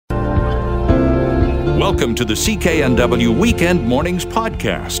Welcome to the CKNW Weekend Mornings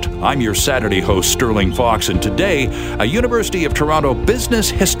Podcast. I'm your Saturday host, Sterling Fox, and today, a University of Toronto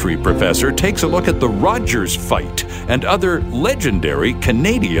business history professor takes a look at the Rogers fight and other legendary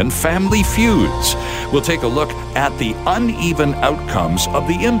Canadian family feuds. We'll take a look at the uneven outcomes of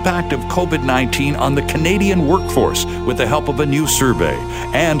the impact of COVID-19 on the Canadian workforce with the help of a new survey.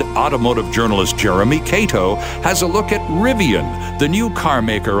 And automotive journalist Jeremy Cato has a look at Rivian, the new car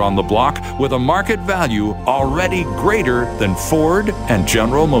maker on the block with a market value already greater than Ford and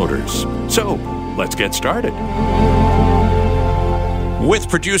General Motors. So, let's get started. With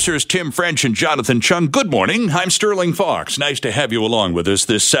producers Tim French and Jonathan Chung, good morning. I'm Sterling Fox. Nice to have you along with us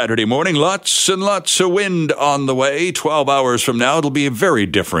this Saturday morning. Lots and lots of wind on the way. 12 hours from now, it'll be a very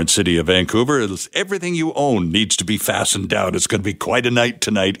different city of Vancouver. Everything you own needs to be fastened down. It's going to be quite a night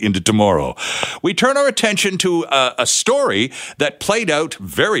tonight into tomorrow. We turn our attention to a story that played out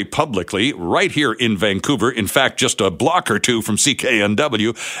very publicly right here in Vancouver. In fact, just a block or two from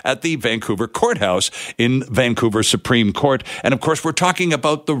CKNW at the Vancouver Courthouse in Vancouver Supreme Court. And of course, we're talking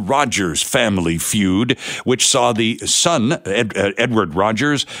about the Rogers family feud, which saw the son, Edward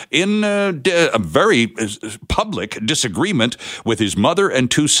Rogers, in a very public disagreement with his mother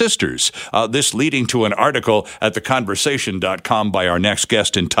and two sisters. This leading to an article at theconversation.com by our next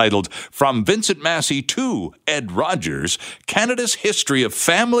guest entitled, From Vincent Massey to Ed Rogers, Canada's History of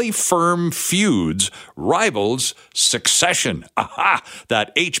Family Firm Feuds Rivals Succession. Aha!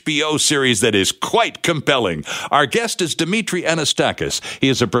 That HBO series that is quite compelling. Our guest is Dimitri Anastakis. He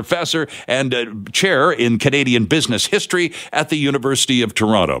is a professor and chair in Canadian business history at the University of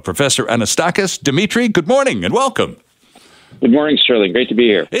Toronto. Professor Anastakis, Dimitri, good morning and welcome. Good morning, Sterling. Great to be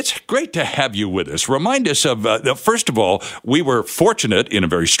here. It's great to have you with us. Remind us of, first of all, we were fortunate in a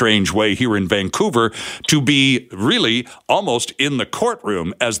very strange way here in Vancouver to be really almost in the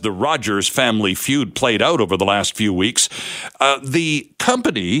courtroom as the Rogers family feud played out over the last few weeks. The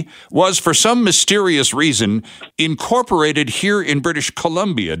company was, for some mysterious reason, incorporated here in British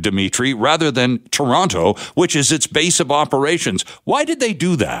Columbia, Dimitri, rather than Toronto, which is its base of operations. Why did they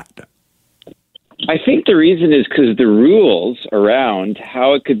do that? I think the reason is because the rules around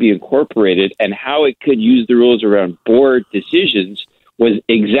how it could be incorporated and how it could use the rules around board decisions was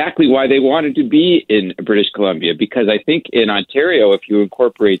exactly why they wanted to be in British Columbia. Because I think in Ontario, if you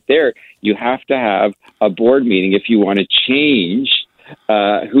incorporate there, you have to have a board meeting if you want to change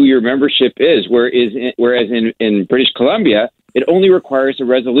who your membership is. Whereas in British Columbia, it only requires a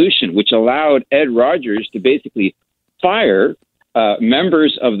resolution, which allowed Ed Rogers to basically fire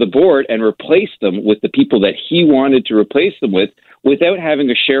members of the board and replace them with the people that he wanted to replace them with without having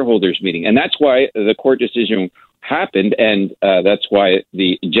a shareholders meeting. And that's why the court decision happened, and that's why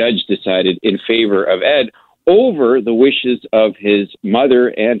the judge decided in favor of Ed over the wishes of his mother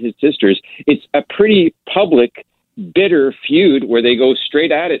and his sisters. It's a pretty public, bitter feud where they go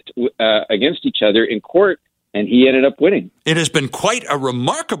straight at it against each other in court, and he ended up winning. It has been quite a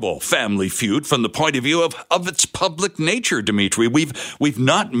remarkable family feud from the point of view of its public nature, Dimitri. We've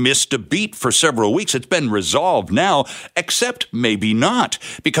not missed a beat for several weeks. It's been resolved now, except maybe not,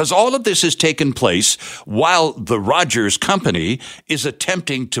 because all of this has taken place while the Rogers company is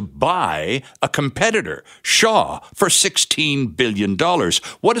attempting to buy a competitor, Shaw, for $16 billion.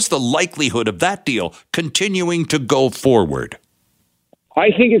 What is the likelihood of that deal continuing to go forward? I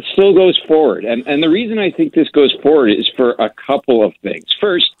think it still goes forward. And the reason I think this goes forward is for a couple of things.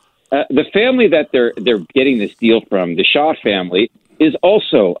 First, the family that they're getting this deal from, the Shaw family, is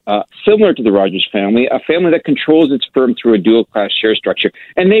also similar to the Rogers family, a family that controls its firm through a dual-class share structure.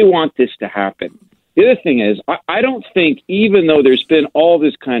 And they want this to happen. The other thing is, I don't think, even though there's been all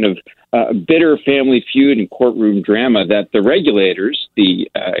this kind of bitter family feud and courtroom drama, that the regulators,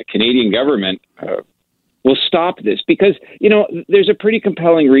 the Canadian government, will stop this, because, there's a pretty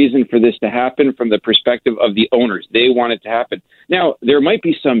compelling reason for this to happen from the perspective of the owners. They want it to happen. Now, there might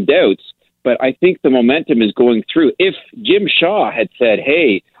be some doubts, but I think the momentum is going through. If Jim Shaw had said,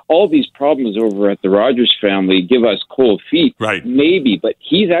 hey, all these problems over at the Rogers family give us cold feet, right, maybe, but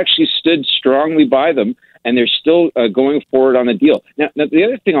he's actually stood strongly by them, and they're still going forward on the deal. Now, the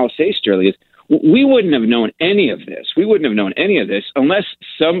other thing I'll say, Sterling, is we wouldn't have known any of this. We wouldn't have known any of this unless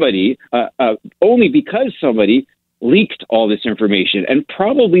somebody, only because somebody leaked all this information, and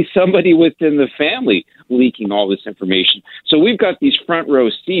probably somebody within the family leaking all this information. So we've got these front row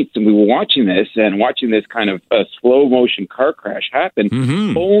seats, and we were watching this kind of slow motion car crash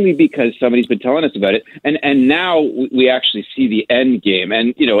happen, only because somebody's been telling us about it. And now we actually see the end game.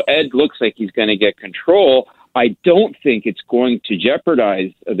 And, Ed looks like he's going to get control. I don't think it's going to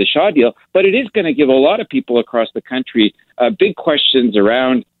jeopardize the Shaw deal, but it is going to give a lot of people across the country big questions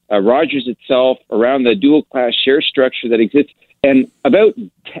around Rogers itself, around the dual class share structure that exists, and about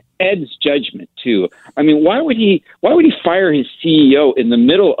Ed's judgment too. I mean, why would he fire his CEO in the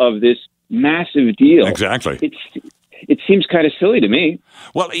middle of this massive deal? Exactly. It seems kind of silly to me.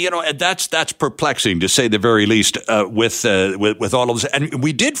 Well, that's perplexing, to say the very least, with all of this. And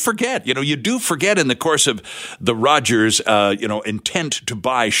we did forget, you do forget in the course of the Rogers, intent to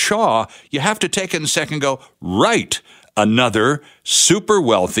buy Shaw, you have to take it a second and go, right, another super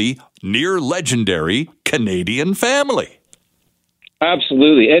wealthy, near legendary Canadian family.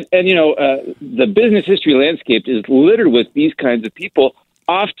 Absolutely. And the business history landscape is littered with these kinds of people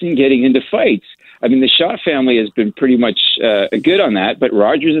often getting into fights. I mean, the Shaw family has been pretty much good on that, but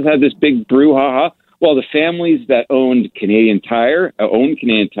Rogers has had this big brouhaha. Well, the families that owned Canadian Tire,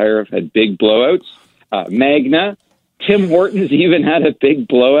 have had big blowouts. Magna, Tim Hortons even had a big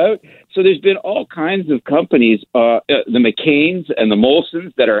blowout. So there's been all kinds of companies, the McCains and the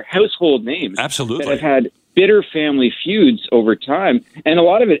Molsons, that are household names. Absolutely. That have had bitter family feuds over time, and a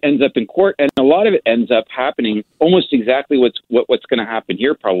lot of it ends up in court, and a lot of it ends up happening almost exactly what's going to happen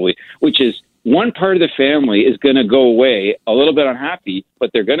here, probably, which is one part of the family is going to go away a little bit unhappy, but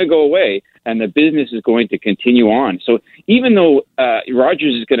they're going to go away, and the business is going to continue on. So even though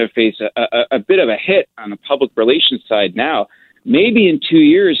Rogers is going to face a bit of a hit on the public relations side now, maybe in 2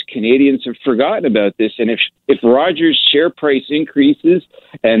 years, Canadians have forgotten about this. And if Rogers' share price increases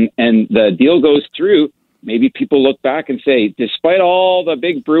and the deal goes through, maybe people look back and say, despite all the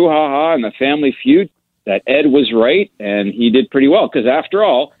big brouhaha and the family feud, that Ed was right and he did pretty well. Because after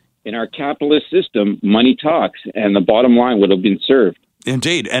all, in our capitalist system, money talks, and the bottom line would have been served.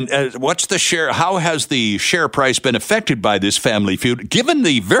 Indeed. And what's the share? How has the share price been affected by this family feud? Given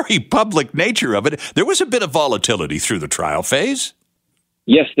the very public nature of it, there was a bit of volatility through the trial phase.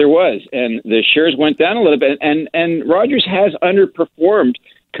 Yes, there was. And the shares went down a little bit. And Rogers has underperformed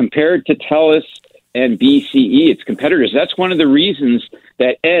compared to TELUS and BCE, its competitors. That's one of the reasons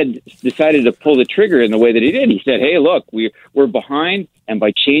that Ed decided to pull the trigger in the way that he did. He said, hey, look, we're behind, and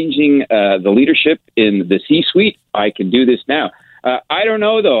by changing the leadership in the C-suite, I can do this now. I don't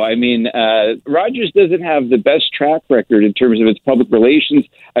know, though. I mean, Rogers doesn't have the best track record in terms of its public relations.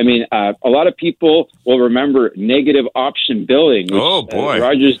 I mean, a lot of people will remember negative option billing, which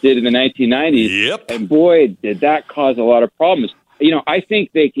Rogers did in the 1990s. Yep. And boy, did that cause a lot of problems. I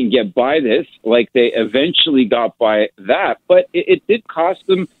think they can get by this like they eventually got by that, but it did cost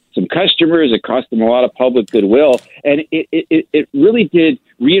them some customers. It cost them a lot of public goodwill. And it really did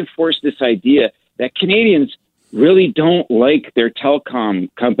reinforce this idea that Canadians really don't like their telecom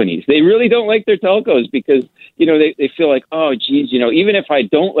companies. They really don't like their telcos because, they feel like, oh, geez, even if I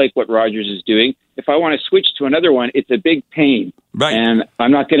don't like what Rogers is doing, if I want to switch to another one, it's a big pain. Right. And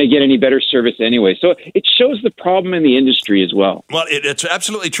I'm not going to get any better service anyway. So it shows the problem in the industry as well. Well, it's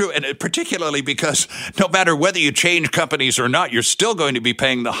absolutely true. And particularly because no matter whether you change companies or not, you're still going to be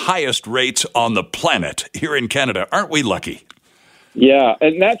paying the highest rates on the planet here in Canada. Aren't we lucky? Yeah,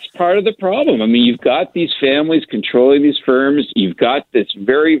 and that's part of the problem. I mean, you've got these families controlling these firms. You've got this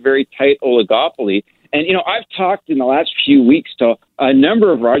very, very tight oligopoly. And, I've talked in the last few weeks to a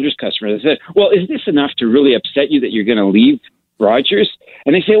number of Rogers customers. I said, well, is this enough to really upset you that you're going to leave Rogers?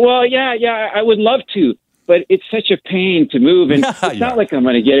 And they say, well, yeah, I would love to, but it's such a pain to move. And it's not like I'm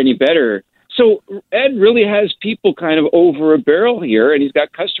going to get any better. So Ed really has people kind of over a barrel here, and he's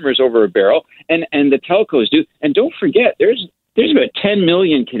got customers over a barrel, and the telcos do. And don't forget, there's about 10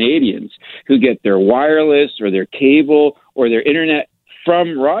 million Canadians who get their wireless or their cable or their internet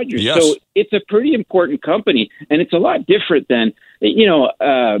from Rogers. Yes. So it's a pretty important company, and it's a lot different than,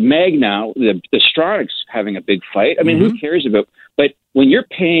 Magna, the Stronach having a big fight. I mean, who cares about? But when you're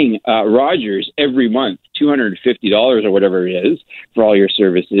paying Rogers every month $250 or whatever it is for all your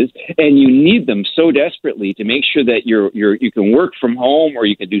services, and you need them so desperately to make sure that you can work from home or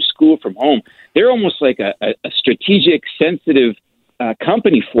you can do school from home, they're almost like a strategic, sensitive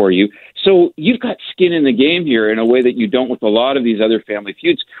company for you. So you've got skin in the game here in a way that you don't with a lot of these other family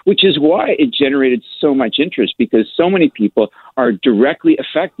feuds, which is why it generated so much interest, because so many people are directly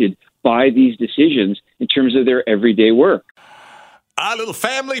affected by these decisions in terms of their everyday work. A little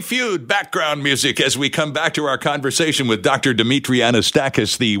family feud background music as we come back to our conversation with Dr. Dimitri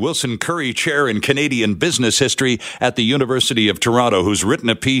Anastakis, the Wilson Currie Chair in Canadian Business History at the University of Toronto, who's written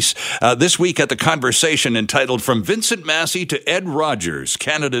a piece this week at The Conversation entitled From Vincent Massey to Ed Rogers,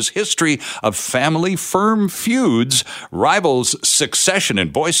 Canada's History of Family Firm Feuds, Rivals Succession.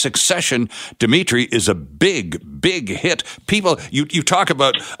 And boy, Succession, Dimitri, is a big, big hit. People, you would talk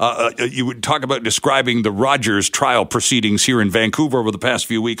about describing the Rogers trial proceedings here in Vancouver Vancouver over the past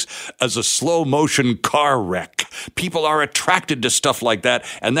few weeks as a slow motion car wreck. People are attracted to stuff like that,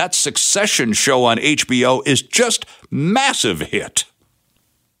 and that Succession show on HBO is just massive hit.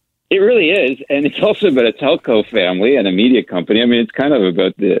 It really is, and it's also about a telco family and a media company. I mean, it's kind of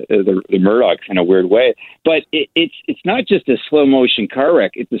about the Murdochs in a weird way. But it's not just a slow motion car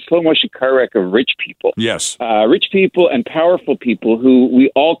wreck; it's a slow motion car wreck of rich people. Yes, rich people and powerful people who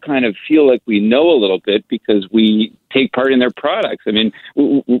we all kind of feel like we know a little bit because we take part in their products. I mean,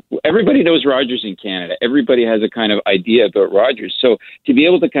 everybody knows Rogers in Canada. Everybody has a kind of idea about Rogers. So to be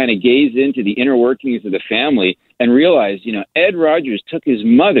able to kind of gaze into the inner workings of the family and realize, Ed Rogers took his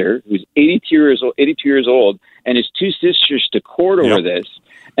mother, who's 82 years old, and his two sisters to court over this,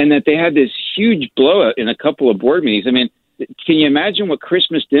 and that they had this huge blowout in a couple of board meetings. I mean, can you imagine what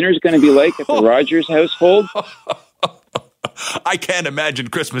Christmas dinner is going to be like at the Rogers household? I can't imagine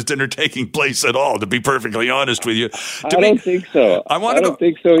Christmas dinner taking place at all, to be perfectly honest with you. I don't think so. I don't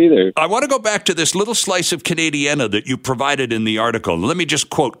think so either. I want to go back to this little slice of Canadiana that you provided in the article. Let me just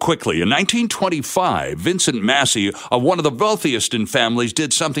quote quickly. In 1925, Vincent Massey, one of the wealthiest in families,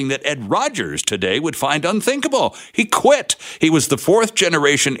 did something that Ed Rogers today would find unthinkable. He quit. He was the fourth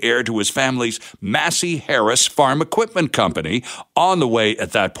generation heir to his family's Massey Harris Farm Equipment Company, on the way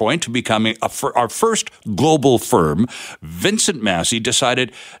at that point to becoming our first global firm. Vincent Massey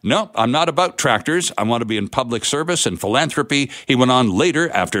decided, no, I'm not about tractors. I want to be in public service and philanthropy. He went on later,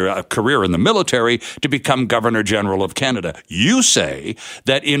 after a career in the military, to become Governor General of Canada. You say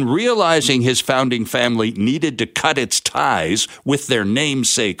that in realizing his founding family needed to cut its ties with their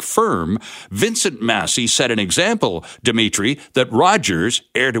namesake firm, Vincent Massey set an example, Dimitri, that Rogers,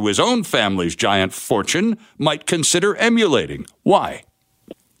 heir to his own family's giant fortune, might consider emulating. Why?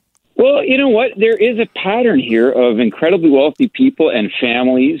 Well, you know what? There is a pattern here of incredibly wealthy people and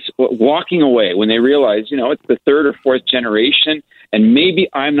families walking away when they realize, it's the third or fourth generation, and maybe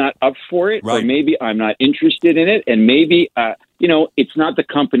I'm not up for it, or maybe I'm not interested in it, and maybe, it's not the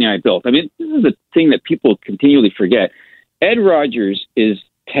company I built. I mean, this is a thing that people continually forget. Ed Rogers is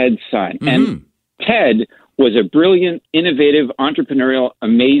Ted's son, and Ted was a brilliant, innovative, entrepreneurial,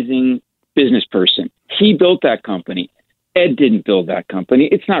 amazing business person. He built that company. Ed didn't build that company.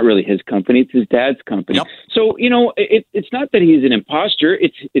 It's not really his company. It's his dad's company. Yep. So, it's not that he's an imposter.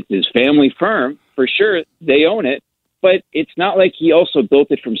 It's his family firm. For sure, they own it. But it's not like he also built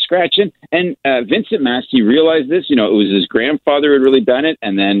it from scratch. And Vincent Massey realized this. It was his grandfather had really done it.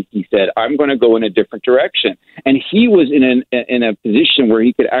 And then he said, I'm going to go in a different direction. And he was in a position where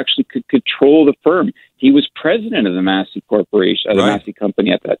he could control the firm. He was president of the Massey Corporation, the Massey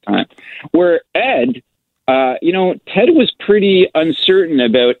Company at that time. Where Ed... Ted was pretty uncertain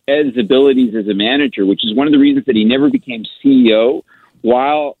about Ed's abilities as a manager, which is one of the reasons that he never became CEO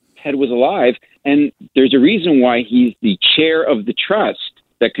while Ted was alive. And there's a reason why he's the chair of the trust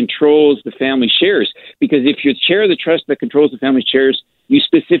that controls the family shares. Because if you're chair of the trust that controls the family shares, you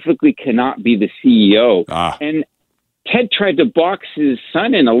specifically cannot be the CEO. And Ted tried to box his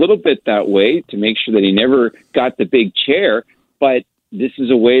son in a little bit that way to make sure that he never got the big chair. But this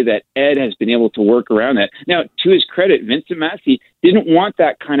is a way that Ed has been able to work around that. Now, to his credit, Vincent Massey didn't want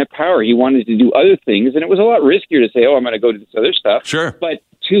that kind of power. He wanted to do other things, and it was a lot riskier to say, I'm going to go to this other stuff. Sure. But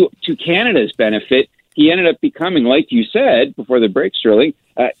to Canada's benefit, he ended up becoming, like you said before the break, Sterling,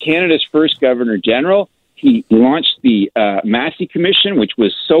 Canada's first Governor General. He launched the Massey Commission, which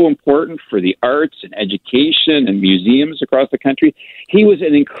was so important for the arts and education and museums across the country. He was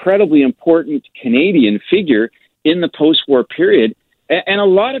an incredibly important Canadian figure in the post-war period. And a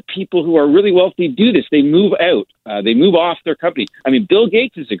lot of people who are really wealthy do this. They move out. They move off their company. I mean, Bill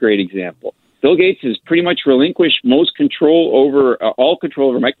Gates is a great example. Bill Gates has pretty much relinquished most control over all control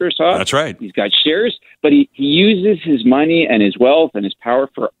over Microsoft. That's right. He's got shares, but he uses his money and his wealth and his power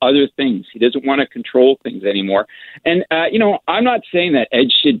for other things. He doesn't want to control things anymore. And, I'm not saying that Ed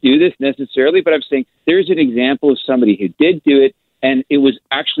should do this necessarily, but I'm saying there's an example of somebody who did do it, and it was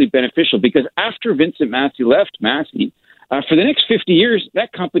actually beneficial because after Vincent Massey left Massey, for the next 50 years,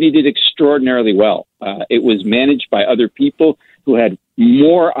 that company did extraordinarily well. It was managed by other people who had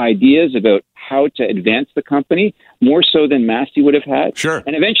more ideas about how to advance the company, more so than Massey would have had. Sure.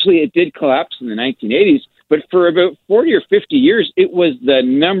 And eventually it did collapse in the 1980s. But for about 40 or 50 years, it was the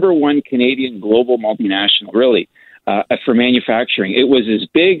number one Canadian global multinational, really, for manufacturing. It was as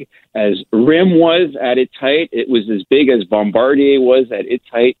big as RIM was at its height. It was as big as Bombardier was at its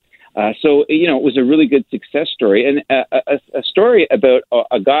height. So, it was a really good success story and a story about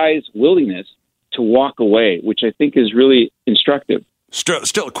a guy's willingness to walk away, which I think is really instructive.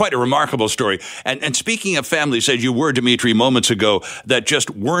 Still quite a remarkable story. And speaking of families, as you were, Dimitri, moments ago, that just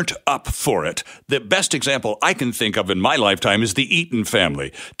weren't up for it. The best example I can think of in my lifetime is the Eaton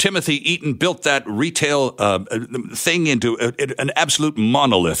family. Timothy Eaton built that retail thing into an absolute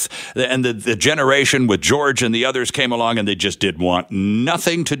monolith. And the generation with George and the others came along and they just did want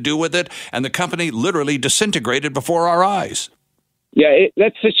nothing to do with it. And the company literally disintegrated before our eyes. Yeah,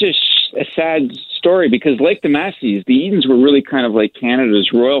 that's such a sad story because, like the Masseys, the Eatons were really kind of like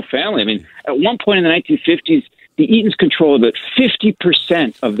Canada's royal family. I mean, at one point in the 1950s, the Eatons controlled about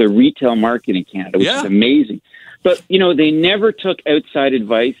 50% of the retail market in Canada, which is amazing. But, they never took outside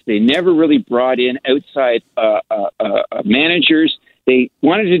advice. They never really brought in outside managers. They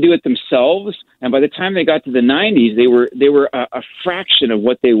wanted to do it themselves, and by the time they got to the 90s, they were a fraction of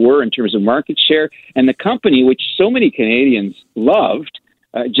what they were in terms of market share. And the company, which so many Canadians loved,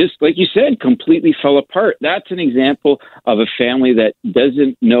 just like you said, completely fell apart. That's an example of a family that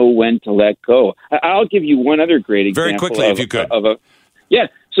doesn't know when to let go. I'll give you one other great example. Very quickly, if you could.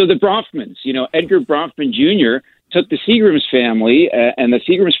 So the Bronfmans, Edgar Bronfman Jr. took the Seagram's family and the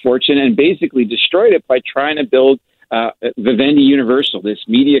Seagram's fortune and basically destroyed it by trying to build Vivendi Universal, this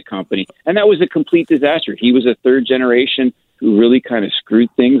media company. And that was a complete disaster. He was a third generation who really kind of screwed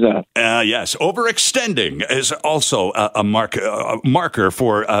things up. Yes, overextending is also a marker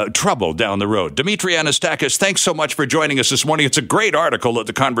for trouble down the road. Dimitri Anastakis, thanks so much for joining us this morning. It's a great article at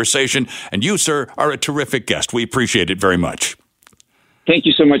The Conversation, and you, sir, are a terrific guest. We appreciate it very much. Thank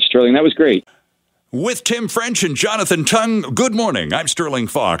you so much, Sterling. That was great. With Tim French and Jonathan Tung, good morning. I'm Sterling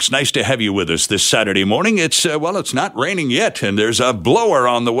Fox. Nice to have you with us this Saturday morning. It's not raining yet, and there's a blower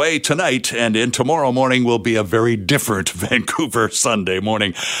on the way tonight, and in tomorrow morning will be a very different Vancouver Sunday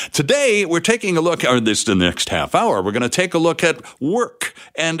morning. Today, we're taking a look, or this the next half hour, we're going to take a look at work.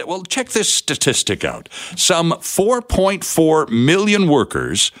 And, check this statistic out. Some 4.4 million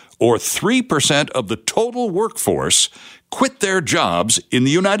workers, or 3% of the total workforce, quit their jobs in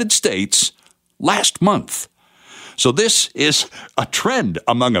the United States last month. So this is a trend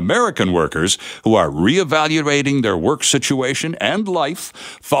among American workers who are reevaluating their work situation and life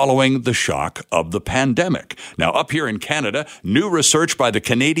following the shock of the pandemic. Now, up here in Canada, new research by the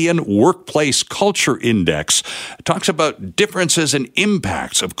Canadian Workplace Culture Index talks about differences and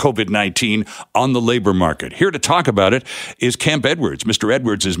impacts of COVID-19 on the labor market. Here to talk about it is Kemp Edwards. Mr.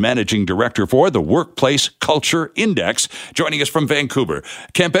 Edwards is managing director for the Workplace Culture Index, joining us from Vancouver.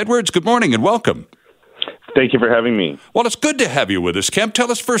 Kemp Edwards, good morning and welcome. Thank you for having me. Well, it's good to have you with us, Kemp. Tell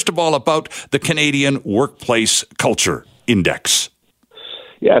us, first of all, about the Canadian Workplace Culture Index.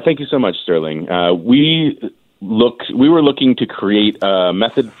 Yeah, thank you so much, Sterling. We were looking to create a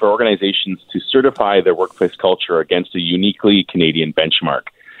method for organizations to certify their workplace culture against a uniquely Canadian benchmark.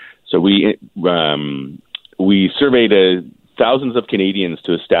 So we surveyed thousands of Canadians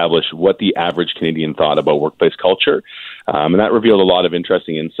to establish what the average Canadian thought about workplace culture, and that revealed a lot of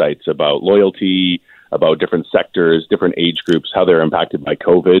interesting insights about loyalty, about different sectors, different age groups, how they're impacted by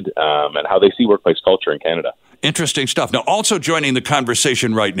COVID, and how they see workplace culture in Canada. Interesting stuff. Now, also joining the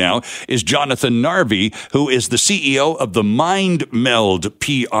conversation right now is Jonathan Narvey, who is the CEO of the MindMeld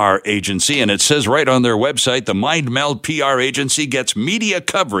PR agency. And it says right on their website, the MindMeld PR agency gets media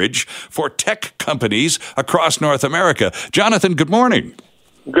coverage for tech companies across North America. Jonathan, good morning.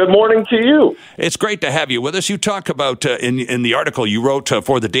 Good morning to you. It's great to have you with us. You talk about, in the article you wrote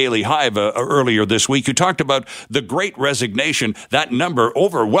for the Daily Hive earlier this week, you talked about the Great Resignation. That number,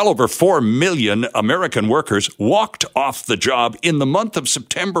 well over 4 million American workers walked off the job in the month of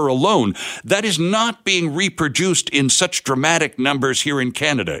September alone. That is not being reproduced in such dramatic numbers here in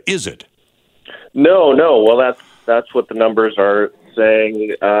Canada, is it? No. Well, that's what the numbers are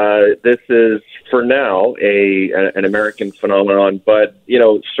saying. This is, for now, an American phenomenon, but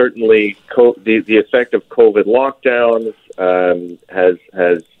certainly the effect of COVID lockdowns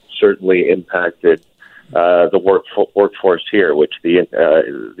has certainly impacted the workforce here, which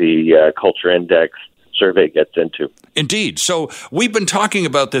the Culture Index survey gets into. Indeed. So we've been talking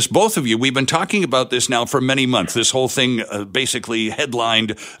about this, both of you, we've been talking about this now for many months. This whole thing basically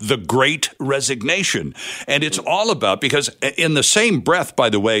headlined The Great Resignation. And it's all about, because in the same breath, by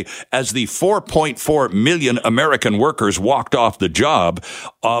the way, as the 4.4 million American workers walked off the job,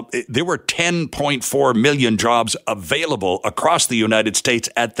 there were 10.4 million jobs available across the United States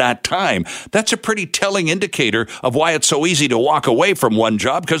at that time. That's a pretty telling indicator of why it's so easy to walk away from one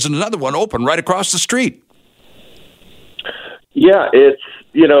job, because there's another one open right across the street. Yeah,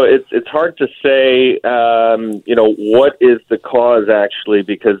 it's hard to say, what is the cause actually,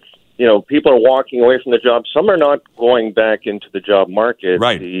 because, people are walking away from the job. Some are not going back into the job market.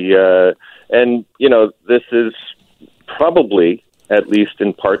 Right. This is probably at least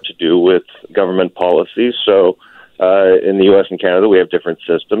in part to do with government policy. So in the U.S. and Canada, we have different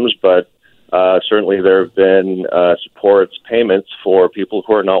systems, but certainly there have been supports, payments for people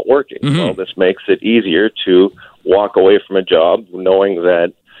who are not working. Mm-hmm. Well, this makes it easier to walk away from a job knowing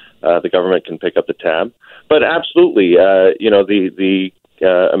that the government can pick up the tab. But absolutely, the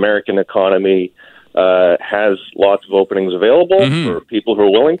American economy has lots of openings available for people who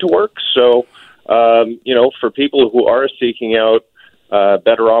are willing to work. So, for people who are seeking out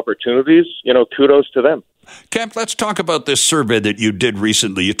better opportunities, kudos to them. Kemp, let's talk about this survey that you did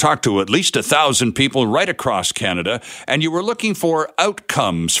recently. You talked to at least 1,000 people right across Canada, and you were looking for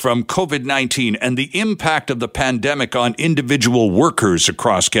outcomes from COVID-19 and the impact of the pandemic on individual workers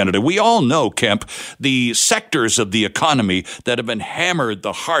across Canada. We all know, Kemp, the sectors of the economy that have been hammered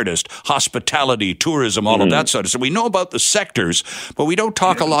the hardest, hospitality, tourism, all of that sort of stuff. So we know about the sectors, but we don't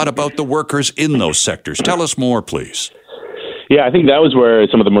talk a lot about the workers in those sectors. Tell us more, please. Yeah, I think that was where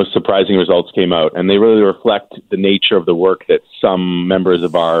some of the most surprising results came out, and they really reflect the nature of the work that some members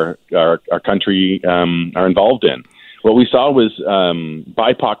of our country are involved in. What we saw was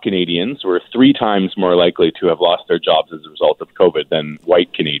BIPOC Canadians were 3 times more likely to have lost their jobs as a result of COVID than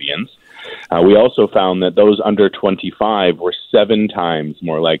white Canadians. We also found that those under 25 were 7 times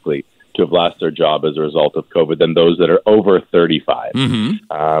more likely to have lost their job as a result of COVID than those that are over 35.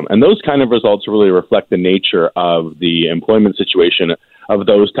 And those kind of results really reflect the nature of the employment situation of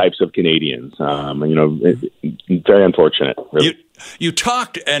those types of Canadians. Very unfortunate, really. You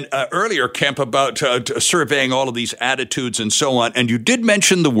talked earlier, Kemp, about surveying all of these attitudes and so on, and you did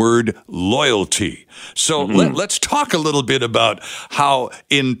mention the word loyalty. So let's talk a little bit about how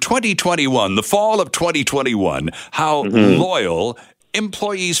in 2021, the fall of 2021, how loyal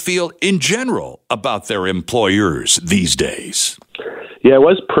employees feel in general about their employers these days. Yeah, it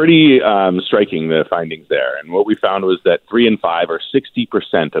was pretty striking, the findings there. And what we found was that 3 in 5, or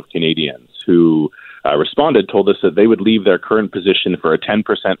 60% of Canadians who responded, told us that they would leave their current position for a 10%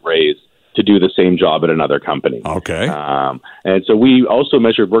 raise to do the same job at another company. Okay. And so we also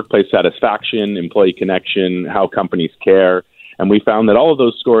measured workplace satisfaction, employee connection, how companies care. And we found that all of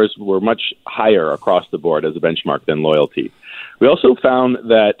those scores were much higher across the board as a benchmark than loyalty. We also found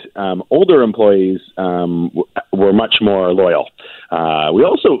that older employees were much more loyal. We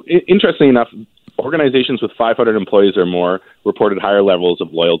also, interestingly enough, organizations with 500 employees or more reported higher levels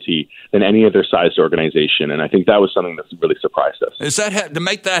of loyalty than any other sized organization. And I think that was something that really surprised us. Is that to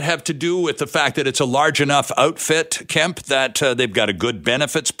make that have to do with the fact that it's a large enough outfit, Kemp, that they've got a good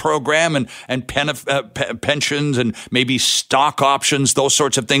benefits program and pensions and maybe stock options, those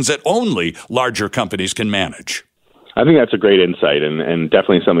sorts of things that only larger companies can manage? I think that's a great insight and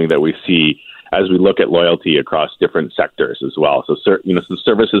definitely something that we see as we look at loyalty across different sectors as well. So, the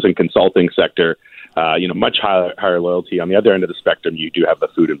services and consulting sector, much higher loyalty. On the other end of the spectrum, you do have the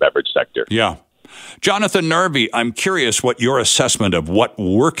food and beverage sector. Yeah. Jonathan Narvey, I'm curious what your assessment of what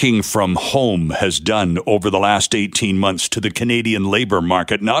working from home has done over the last 18 months to the Canadian labor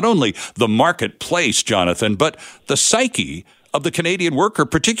market. Not only the marketplace, Jonathan, but the psyche of the Canadian worker,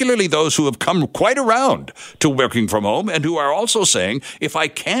 particularly those who have come quite around to working from home and who are also saying, if I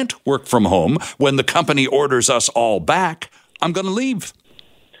can't work from home when the company orders us all back, I'm going to leave.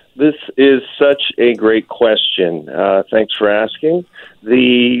 This is such a great question. Thanks for asking.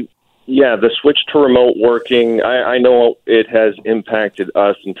 The switch to remote working, I know it has impacted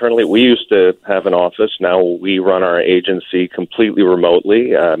us internally. We used to have an office. Now we run our agency completely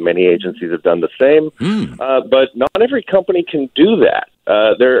remotely. Many agencies have done the same. But not every company can do that.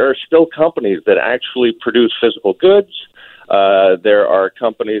 There are still companies that actually produce physical goods. There are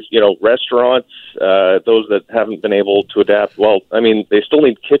companies, restaurants, those that haven't been able to adapt. Well, they still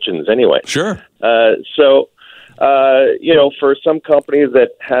need kitchens anyway. Sure. For some companies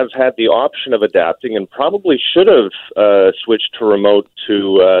that have had the option of adapting and probably should have switched to remote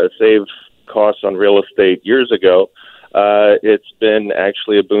to save costs on real estate years ago, it's been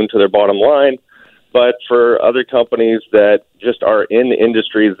actually a boon to their bottom line. But for other companies that just are in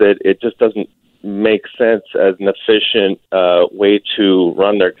industries that it just doesn't make sense as an efficient way to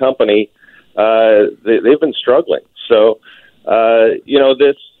run their company, they've been struggling. So,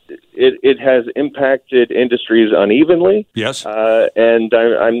 It has impacted industries unevenly. Yes. And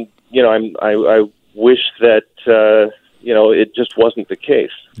I wish that it just wasn't the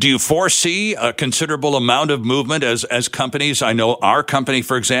case. Do you foresee a considerable amount of movement as companies? I know our company,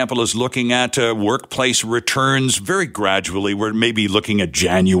 for example, is looking at workplace returns very gradually. We're maybe looking at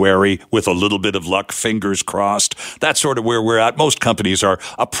January with a little bit of luck, fingers crossed. That's sort of where we're at. Most companies are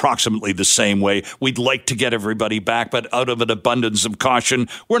approximately the same way. We'd like to get everybody back, but out of an abundance of caution,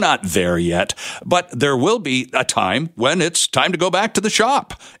 we're not there yet. But there will be a time when it's time to go back to the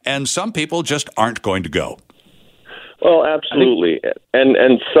shop, and some people just aren't going to go. Well, absolutely,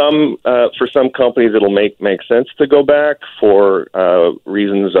 and some for some companies it'll make sense to go back for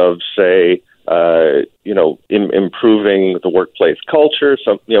reasons of, say, improving the workplace culture.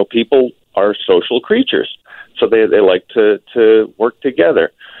 Some people are social creatures, so they like to work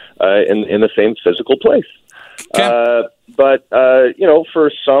together in the same physical place. But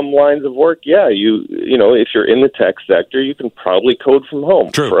for some lines of work, if you're in the tech sector, you can probably code from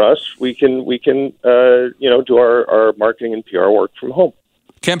home. True. For us, we can do our marketing and PR work from home.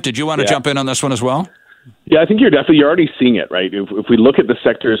 Kemp, did you want to jump in on this one as well? Yeah, I think you're already seeing it, right? If we look at the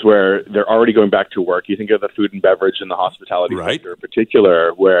sectors where they're already going back to work, you think of the food and beverage and the hospitality sector in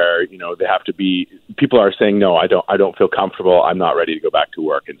particular, where they have to be. People are saying, no, I don't feel comfortable. I'm not ready to go back to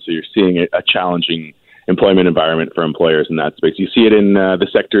work, and so you're seeing a challenging employment environment for employers in that space. You see it in the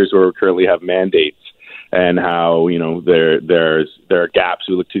sectors where we currently have mandates, and how there are gaps.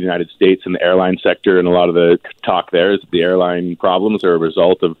 We look to the United States and the airline sector, and a lot of the talk there is that the airline problems are a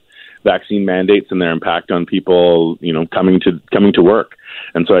result of vaccine mandates and their impact on people, coming to work.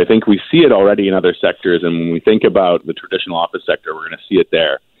 And so I think we see it already in other sectors. And when we think about the traditional office sector, we're going to see it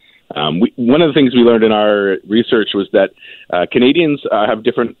there. One of the things we learned in our research was that Canadians have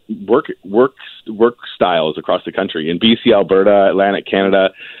different work styles across the country. In BC, Alberta, Atlantic Canada,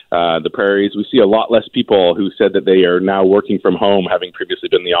 the prairies, we see a lot less people who said that they are now working from home, having previously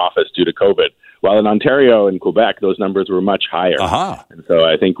been in the office due to COVID. While in Ontario and Quebec, those numbers were much higher. Uh-huh. And so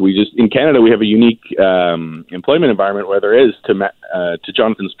I think in Canada, we have a unique employment environment where there is, to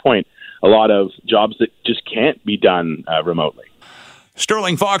Jonathan's point, a lot of jobs that just can't be done remotely.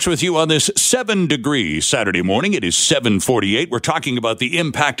 Sterling Fox with you on this 7-degree Saturday morning. It is 7:48. We're talking about the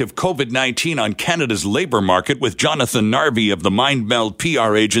impact of COVID-19 on Canada's labor market with Jonathan Narvey of the MindMeld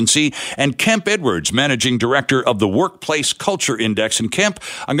PR agency and Kemp Edwards, managing director of the Workplace Culture Index. And Kemp,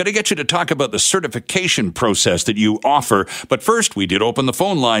 I'm going to get you to talk about the certification process that you offer. But first, we did open the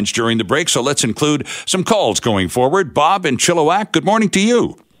phone lines during the break, so let's include some calls going forward. Bob in Chilliwack, good morning to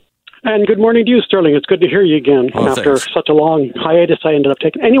you. And good morning to you, Sterling. It's good to hear you again after such a long hiatus I ended up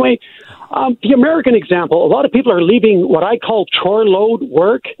taking. Anyway, the American example, a lot of people are leaving what I call chore load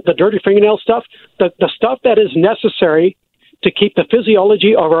work, the dirty fingernail stuff, the stuff that is necessary to keep the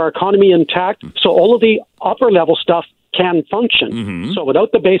physiology of our economy intact, so all of the upper level stuff can function. Mm-hmm. So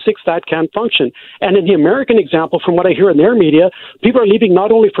without the basics, that can't function. And in the American example, from what I hear in their media, people are leaving not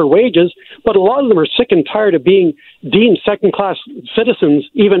only for wages, but a lot of them are sick and tired of being deemed second-class citizens,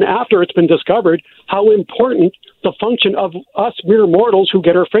 even after it's been discovered how important the function of us mere mortals who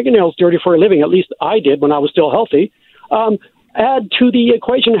get our fingernails dirty for a living, at least I did when I was still healthy, add to the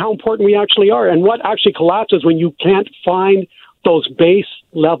equation how important we actually are and what actually collapses when you can't find those base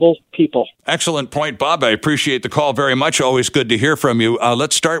level people. Excellent point, Bob. I appreciate the call very much. Always good to hear from you.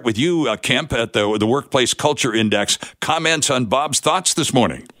 Let's start with you, Kemp, at the Workplace Culture Index. Comments on Bob's thoughts this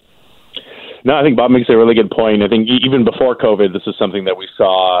morning? No, I think Bob makes a really good point. I think even before COVID, this is something that we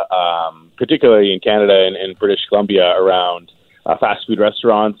saw, particularly in Canada and British Columbia, around fast food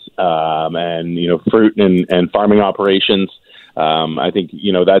restaurants and fruit and farming operations. I think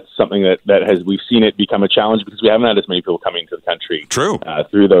that's something that we've seen it become a challenge because we haven't had as many people coming to the country. True.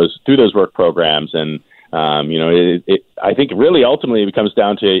 Through those work programs, and I think really ultimately it comes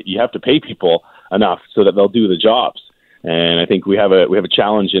down to you have to pay people enough so that they'll do the jobs. And I think we have a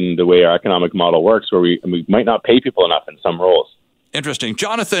challenge in the way our economic model works, where we might not pay people enough in some roles. Interesting.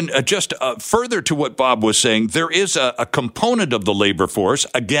 Jonathan, just further to what Bob was saying, there is a component of the labor force,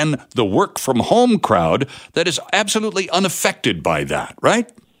 again, the work-from-home crowd, that is absolutely unaffected by that, right?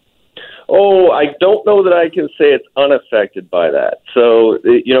 Oh, I don't know that I can say it's unaffected by that. So,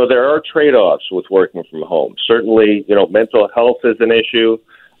 there are trade-offs with working from home. Certainly, mental health is an issue.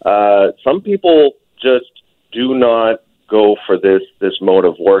 Some people just do not go for this mode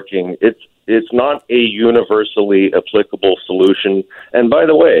of working. It's not a universally applicable solution. And by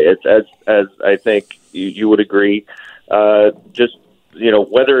the way, it's as I think you would agree, just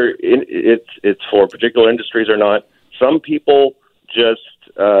whether it's for particular industries or not, some people just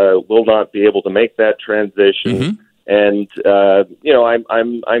will not be able to make that transition. Mm-hmm. And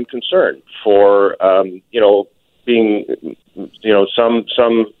I'm concerned for being some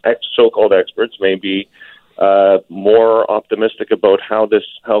so-called experts may be more optimistic about how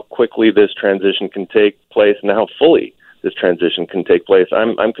quickly this transition can take place and how fully this transition can take place.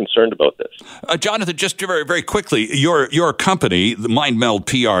 I'm concerned about this. Jonathan, just very, very quickly, your company, the MindMeld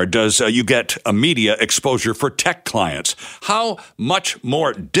PR, does you get a media exposure for tech clients. How much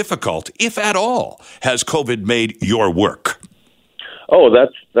more difficult, if at all, has COVID made your work? Oh,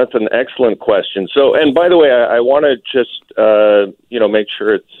 that's an excellent question. So, and by the way, I want to just make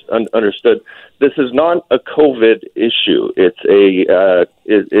sure it's understood. This is not a COVID issue. It's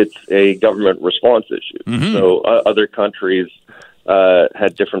a government response issue. Mm-hmm. So other countries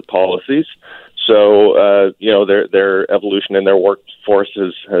had different policies. So their evolution in their workforce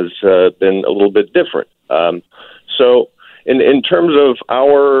has been a little bit different. So in terms of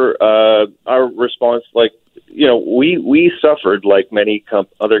our response, we suffered like many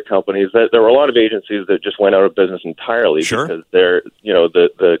other companies. That there were a lot of agencies that just went out of business entirely because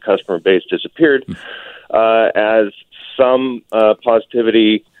the customer base disappeared. As some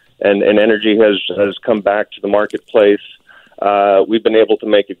positivity and energy has come back to the marketplace, we've been able to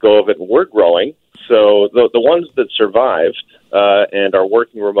make a go of it, and we're growing. So the ones that survived and are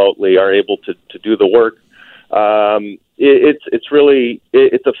working remotely are able to do the work.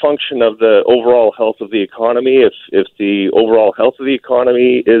 It's a function of the overall health of the economy. If the overall health of the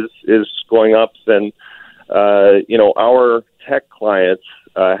economy is going up, then our tech clients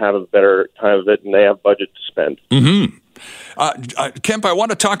have a better time of it, and they have budget to spend. Mm-hmm. Kemp, I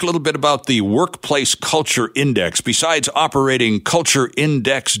want to talk a little bit about the Workplace Culture Index. Besides operating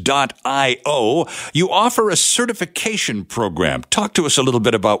cultureindex.io, you offer a certification program. Talk to us a little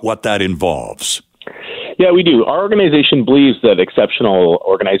bit about what that involves. Yeah, we do. Our organization believes that exceptional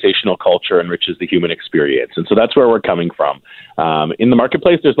organizational culture enriches the human experience. And so that's where we're coming from. In the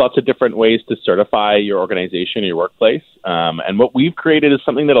marketplace, there's lots of different ways to certify your organization, your workplace. And what we've created is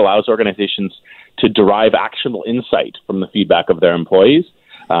something that allows organizations to derive actionable insight from the feedback of their employees.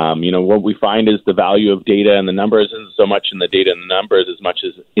 What we find is the value of data and the numbers isn't so much in the data and the numbers as much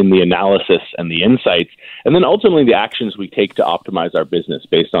as in the analysis and the insights, and then ultimately the actions we take to optimize our business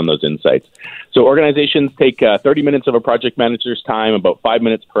based on those insights. So organizations take 30 minutes of a project manager's time, about 5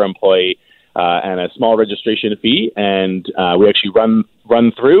 minutes per employee, and a small registration fee, and we actually run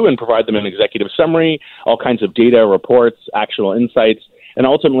through and provide them an executive summary, all kinds of data, reports, actionable insights, and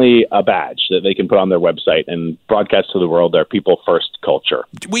ultimately a badge that they can put on their website and broadcast to the world their people-first culture.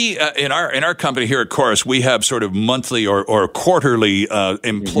 We, in our company here at Chorus, we have sort of monthly or quarterly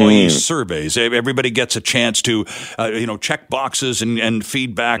employee surveys. Everybody gets a chance to, check boxes and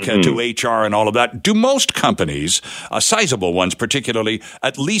feedback to HR and all of that. Do most companies, sizable ones particularly,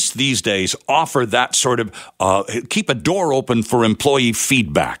 at least these days, offer that sort of keep a door open for employee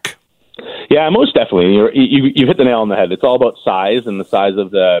feedback? Yeah, most definitely. You hit the nail on the head. It's all about size and the size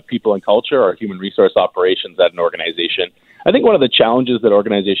of the people and culture or human resource operations at an organization. I think one of the challenges that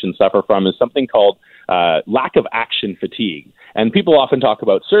organizations suffer from is something called lack of action fatigue. And people often talk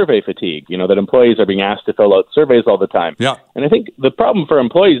about survey fatigue, that employees are being asked to fill out surveys all the time. Yeah. And I think the problem for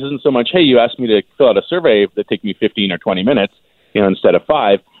employees isn't so much, hey, you asked me to fill out a survey that take me 15 or 20 minutes, instead of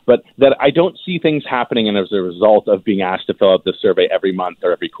 5. But that I don't see things happening as a result of being asked to fill out the survey every month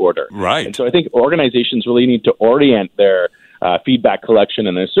or every quarter. Right. And so I think organizations really need to orient their feedback collection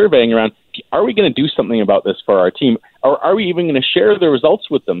and their surveying around, are we going to do something about this for our team? Or are we even going to share the results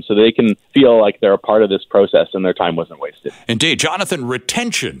with them so they can feel like they're a part of this process and their time wasn't wasted? Indeed. Jonathan,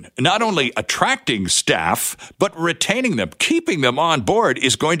 retention, not only attracting staff, but retaining them, keeping them on board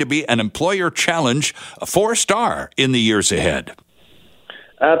is going to be an employer challenge, a 4-star in the years ahead.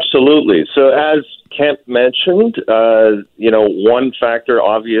 Absolutely. So as Kemp mentioned, one factor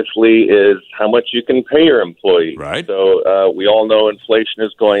obviously is how much you can pay your employee. Right. So we all know inflation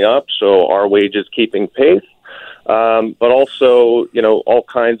is going up, so our wages keeping pace, but also, all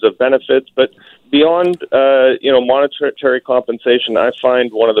kinds of benefits. But beyond, monetary compensation, I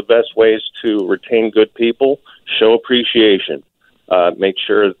find one of the best ways to retain good people, show appreciation. Make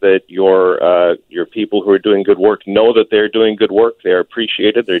sure that your people who are doing good work know that they're doing good work. They're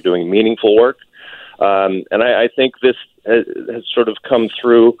appreciated. They're doing meaningful work. And I think this has sort of come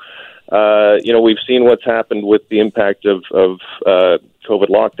through. We've seen what's happened with the impact of COVID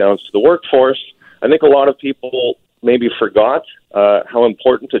lockdowns to the workforce. I think a lot of people maybe forgot how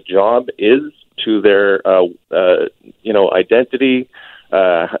important a job is to their identity,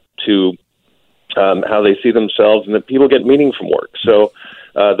 to how they see themselves, and that people get meaning from work. So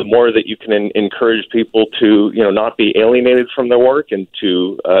the more that you can encourage people to, not be alienated from their work and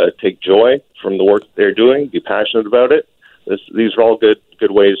to take joy from the work they're doing, be passionate about it, these are all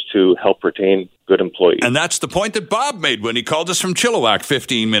good ways to help retain good employees. And that's the point that Bob made when he called us from Chilliwack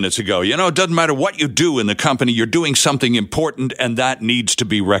 15 minutes ago. You know, it doesn't matter what you do in the company, you're doing something important, and that needs to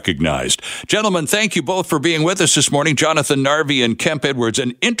be recognized. Gentlemen, thank you both for being with us this morning. Jonathan Narvey and Kemp Edwards,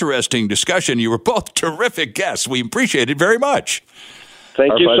 an interesting discussion. You were both terrific guests. We appreciate it very much.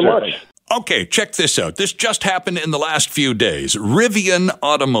 Thank you so much. Okay, check this out. This just happened in the last few days. Rivian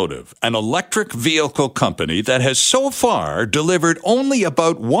Automotive, an electric vehicle company that has so far delivered only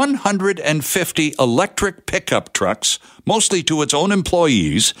about 150 electric pickup trucks, mostly to its own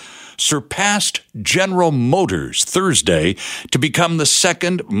employees, surpassed General Motors Thursday to become the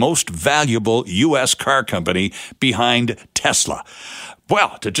second most valuable U.S. car company behind Tesla.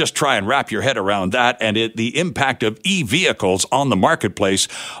 Well, to just try and wrap your head around that and the impact of e-vehicles on the marketplace,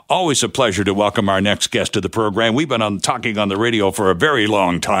 always a pleasure to welcome our next guest to the program. We've been talking on the radio for a very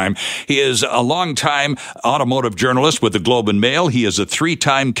long time. He is a longtime automotive journalist with the Globe and Mail. He is a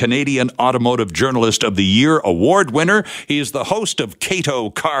 3-time Canadian Automotive Journalist of the Year award winner. He is the host of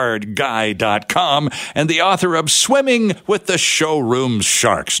CatoCardGuy.com and the author of Swimming with the Showroom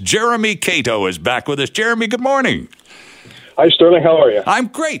Sharks. Jeremy Cato is back with us. Jeremy, good morning. Hi, Sterling. How are you? I'm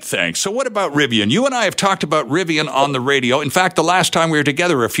great, thanks. So what about Rivian? You and I have talked about Rivian on the radio. In fact, the last time we were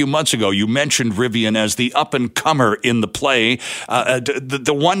together a few months ago, you mentioned Rivian as the up-and-comer in the play,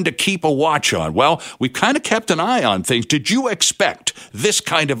 the one to keep a watch on. Well, we've kind of kept an eye on things. Did you expect this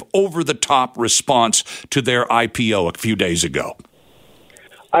kind of over-the-top response to their IPO a few days ago?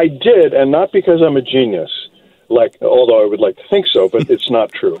 I did, and not because I'm a genius, although I would like to think so, but it's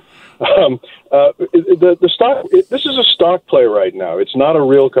not true. The stock. This is a stock play right now. It's not a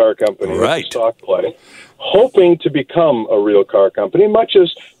real car company. Right. It's a stock play, hoping to become a real car company, much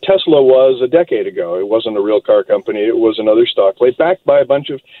as Tesla was a decade ago. It wasn't a real car company. It was another stock play, backed by a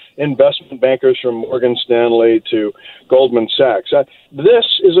bunch of investment bankers from Morgan Stanley to Goldman Sachs.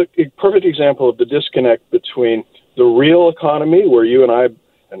 This is a perfect example of the disconnect between the real economy, where you and I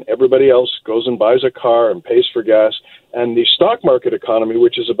and everybody else goes and buys a car and pays for gas, and the stock market economy,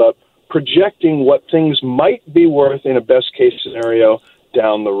 which is about projecting what things might be worth in a best-case scenario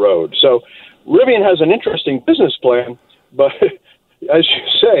down the road. So Rivian has an interesting business plan, but as you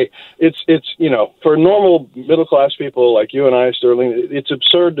say, it's for normal middle-class people like you and I, Sterling, it's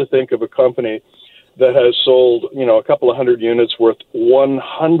absurd to think of a company that has sold, a couple of hundred units worth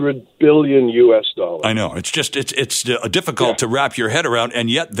 $100 billion US. I know. It's it's difficult to wrap your head around, and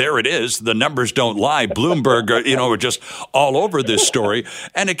yet there it is. The numbers don't lie. Bloomberg, are just all over this story.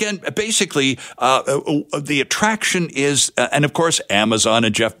 And again, basically, the attraction is, and of course, Amazon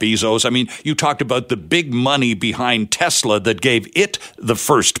and Jeff Bezos. I mean, you talked about the big money behind Tesla that gave it the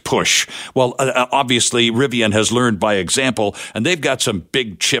first push. Well, obviously, Rivian has learned by example, and they've got some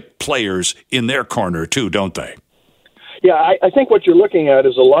big chip players in their corner too, don't they? Yeah, I think what you're looking at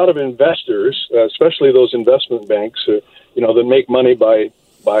is a lot of investors, especially those investment banks, that make money by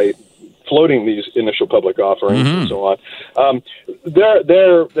floating these initial public offerings and so on.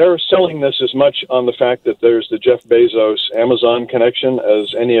 They're selling this as much on the fact that there's the Jeff Bezos Amazon connection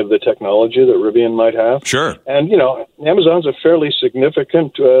as any of the technology that Rivian might have. Sure. And Amazon's a fairly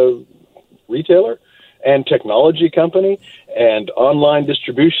significant retailer and technology company and online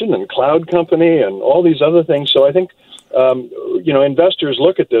distribution and cloud company and all these other things. So I think, investors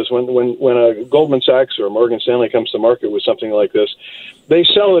look at this when a Goldman Sachs or Morgan Stanley comes to market with something like this, they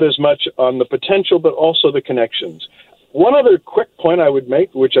sell it as much on the potential, but also the connections. One other quick point I would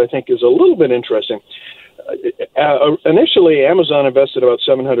make, which I think is a little bit interesting. Initially, Amazon invested about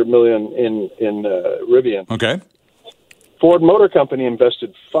 $700 million in Rivian. Okay. Ford Motor Company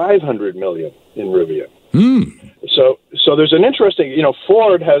invested $500 million in Rivian. So there's an interesting,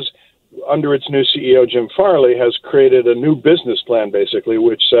 Ford has, under its new CEO, Jim Farley, has created a new business plan, basically,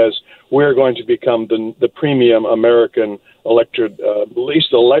 which says we're going to become the premium American electric, at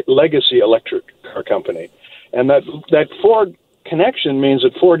least legacy electric car company. And that Ford connection means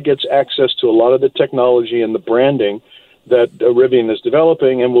that Ford gets access to a lot of the technology and the branding that Rivian is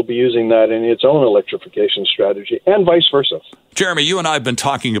developing, and will be using that in its own electrification strategy, and vice versa. Jeremy, you and I have been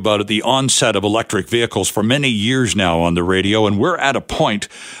talking about the onset of electric vehicles for many years now on the radio, and we're at a point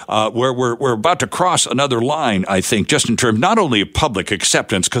where we're about to cross another line, I think, just in terms not only of public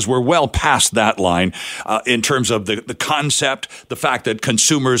acceptance, because we're well past that line in terms of the concept, the fact that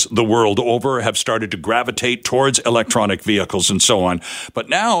consumers the world over have started to gravitate towards electronic vehicles and so on. But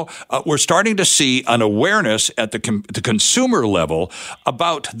now we're starting to see an awareness at the consumer level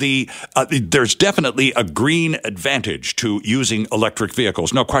about there's definitely a green advantage to using using electric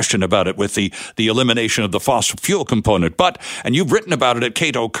vehicles. No question about it, with the elimination of the fossil fuel component. But, and you've written about it at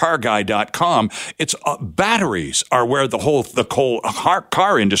CatoCarGuy.com, it's batteries are where the whole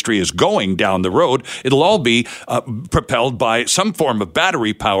car industry is going down the road. It'll all be propelled by some form of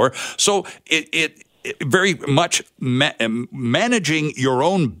battery power. So it very much managing your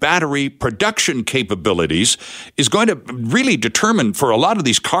own battery production capabilities is going to really determine for a lot of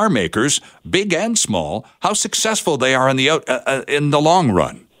these car makers, big and small, how successful they are in the long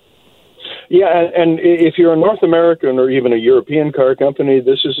run. Yeah, and if you're a North American or even a European car company,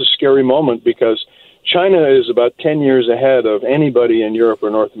 this is a scary moment because China is about 10 years ahead of anybody in Europe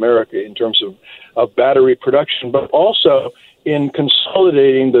or North America in terms of battery production, but also in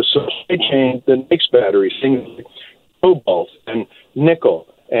consolidating the supply chain that makes batteries, things like cobalt and nickel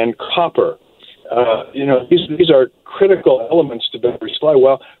and copper. These are critical elements to battery supply.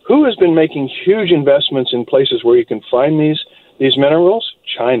 Well, who has been making huge investments in places where you can find these minerals?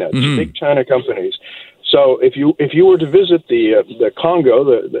 China, big China companies. So if you were to visit the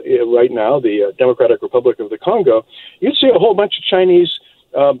Congo, right now the Democratic Republic of the Congo, you'd see a whole bunch of Chinese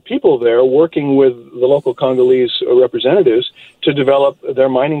people there working with the local Congolese representatives to develop their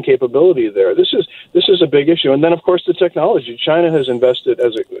mining capability there. This is a big issue. And then, of course, the technology. China has invested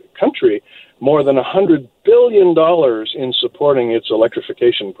as a country more than $100 billion in supporting its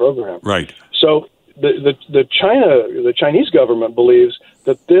electrification program. Right. So the Chinese government believes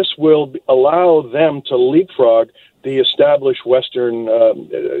that this will allow them to leapfrog the established Western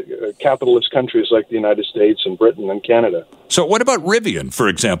capitalist countries like the United States and Britain and Canada. So what about Rivian, for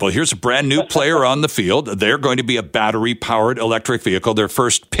example? Here's a brand new player on the field. They're going to be a battery-powered electric vehicle. Their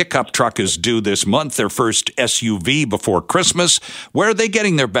first pickup truck is due this month, their first SUV before Christmas. Where are they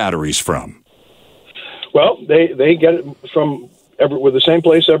getting their batteries from? Well, they get it from with the same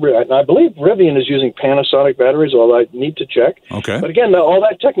place and I believe Rivian is using Panasonic batteries, although I need to check. Okay. But again, all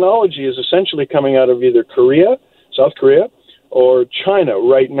that technology is essentially coming out of either South Korea, or China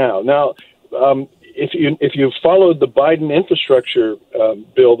right now. Now, if you followed the Biden infrastructure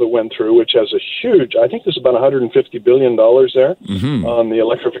bill that went through, which has a huge, I think there's about $150 billion there on the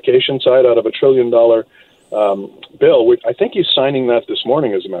electrification side out of $1 trillion bill, which I think he's signing that this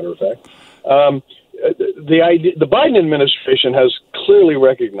morning, as a matter of fact. The Biden administration has clearly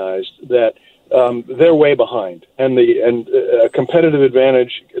recognized that they're way behind, and a competitive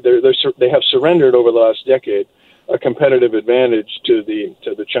advantage. They have surrendered over the last decade a competitive advantage to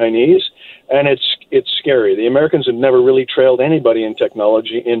the Chinese, and it's scary. The Americans have never really trailed anybody in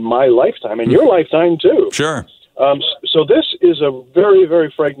technology in my lifetime, and your lifetime too. Sure. So this is a very,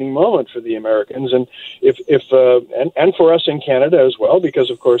 very frightening moment for the Americans, and and for us in Canada as well, because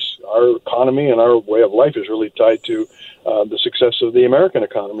of course our economy and our way of life is really tied to the success of the American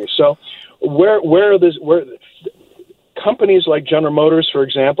economy. So where companies like General Motors, for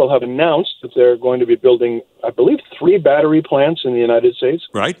example, have announced that they're going to be building, I believe, 3 battery plants in the United States,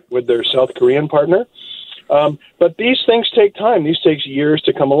 right, with their South Korean partner. But these things take time. These takes years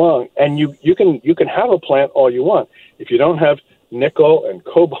to come along, and you can have a plant all you want. If you don't have nickel and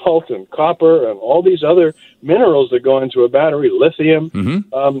cobalt and copper and all these other minerals that go into a battery, lithium,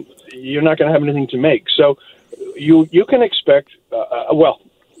 you're not going to have anything to make. So you can expect. Well,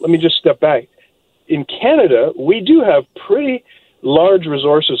 let me just step back. In Canada, we do have pretty large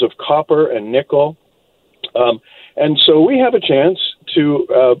resources of copper and nickel, and so we have a chance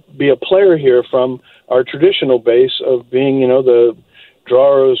to be a player here from our traditional base of being, the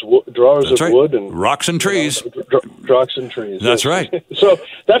drawers that's of right. wood and rocks and trees. Rocks and trees. That's right. So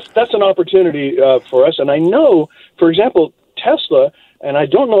that's an opportunity for us. And I know, for example, Tesla, and I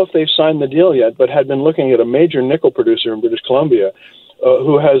don't know if they've signed the deal yet, but had been looking at a major nickel producer in British Columbia,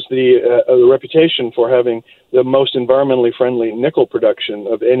 who has the reputation for having the most environmentally friendly nickel production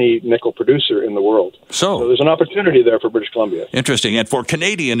of any nickel producer in the world. So there's an opportunity there for British Columbia. Interesting. And for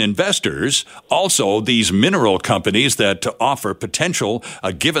Canadian investors, also these mineral companies that offer potential,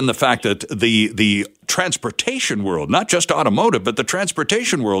 given the fact that the transportation world, not just automotive, but the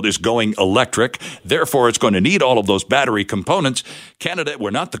transportation world is going electric. Therefore, it's going to need all of those battery components. Canada, we're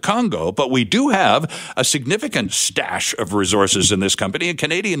not the Congo, but we do have a significant stash of resources in this company. And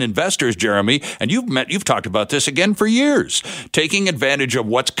Canadian investors, Jeremy, and you've talked about this again for years, taking advantage of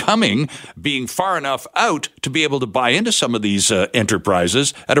what's coming, being far enough out to be able to buy into some of these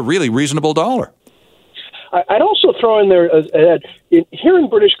enterprises at a really reasonable dollar. I'd also throw in there, here in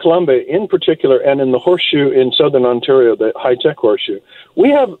British Columbia in particular, and in the Horseshoe in southern Ontario, the high-tech Horseshoe, we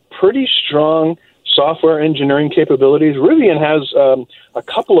have pretty strong software engineering capabilities. Rivian has a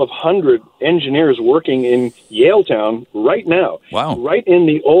couple of hundred engineers working in Yaletown right now. Wow. Right in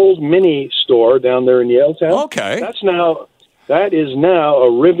the old Mini store down there in Yaletown. Okay. That's now That is now a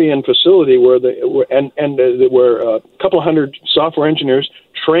Rivian facility where a couple hundred software engineers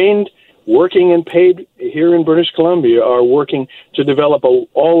trained, working and paid here in British Columbia are working to develop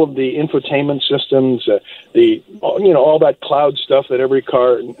all of the infotainment systems, all that cloud stuff that every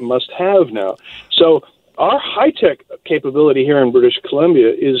car must have now. So our high-tech capability here in British Columbia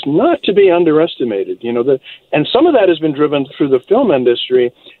is not to be underestimated. And some of that has been driven through the film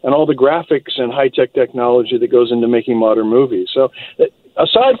industry and all the graphics and high-tech technology that goes into making modern movies. So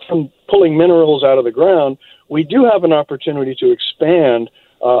aside from pulling minerals out of the ground, we do have an opportunity to expand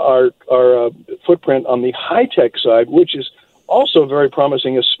our footprint on the high-tech side, which is also very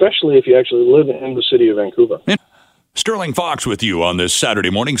promising, especially if you actually live in the city of Vancouver. Sterling Fox with you on this Saturday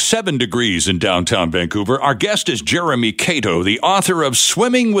morning, 7 degrees in downtown Vancouver. Our guest is Jeremy Cato, the author of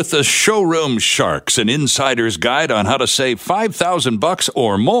Swimming with the Showroom Sharks, an insider's guide on how to save $5,000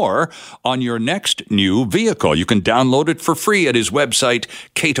 or more on your next new vehicle. You can download it for free at his website,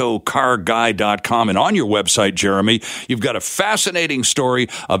 catocarguy.com. And on your website, Jeremy, you've got a fascinating story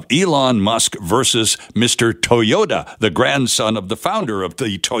of Elon Musk versus Mr. Toyota, the grandson of the founder of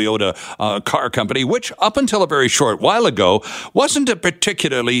the Toyota car company, which up until a very short while ago wasn't a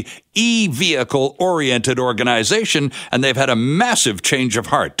particularly e-vehicle oriented organization, and they've had a massive change of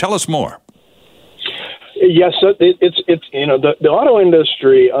heart. Tell us more. Yes, it's the auto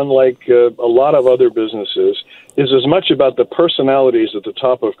industry, unlike a lot of other businesses, is as much about the personalities at the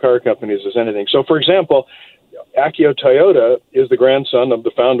top of car companies as anything. So, for example, Akio Toyoda is the grandson of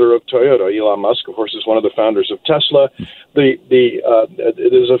the founder of Toyota. Elon Musk, of course, is one of the founders of Tesla.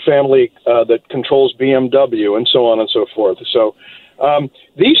 There's a family that controls BMW and so on and so forth. So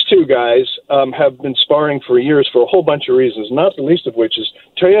these two guys have been sparring for years for a whole bunch of reasons, not the least of which is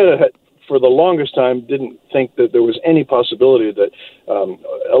Toyota for the longest time didn't think that there was any possibility that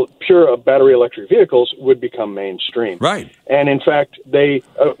pure battery electric vehicles would become mainstream. Right. And in fact,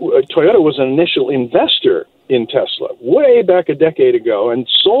 Toyota was an initial investor in Tesla way back a decade ago and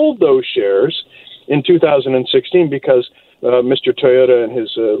sold those shares in 2016 because Mr. Toyota and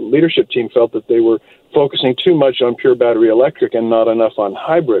his leadership team felt that they were focusing too much on pure battery electric and not enough on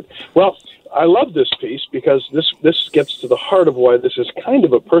hybrid. Well, I love this piece because this gets to the heart of why this is kind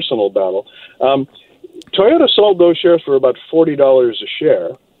of a personal battle. Toyota sold those shares for about $40 a share.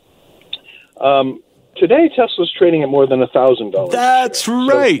 Today, Tesla's trading at more than $1,000. That's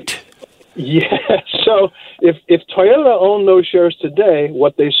right. Yeah. So if Toyota owned those shares today,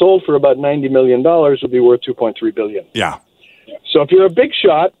 what they sold for about $90 million would be worth $2.3 billion. Yeah. So if you're a big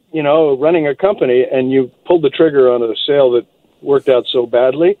shot, running a company and you pulled the trigger on a sale that worked out so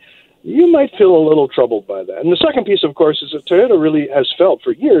badly, you might feel a little troubled by that. And the second piece, of course, is that Toyota really has felt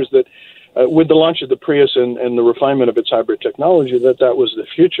for years that with the launch of the Prius and the refinement of its hybrid technology, that was the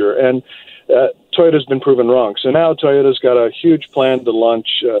future. And Toyota's been proven wrong. So now Toyota's got a huge plan to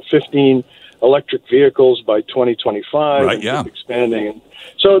launch 15 electric vehicles by 2025. Right, yeah. Expanding. And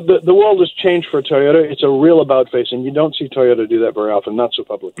so the world has changed for Toyota. It's a real about-face, and you don't see Toyota do that very often, not so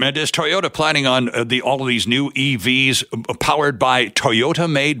publicly. And is Toyota planning on all of these new EVs powered by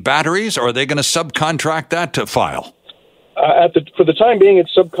Toyota-made batteries, or are they going to subcontract that to file? For the time being,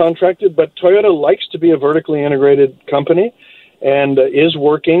 it's subcontracted, but Toyota likes to be a vertically integrated company and is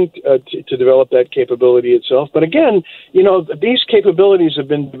working to develop that capability itself. But again, these capabilities have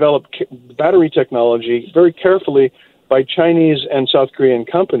been developed, battery technology, very carefully by Chinese and South Korean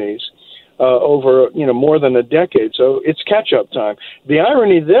companies over more than a decade. So it's catch-up time. The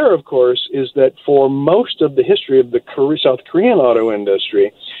irony there, of course, is that for most of the history of the South Korean auto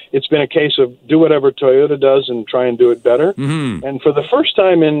industry, it's been a case of do whatever Toyota does and try and do it better. Mm-hmm. And for the first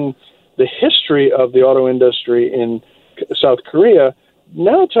time in the history of the auto industry in South Korea,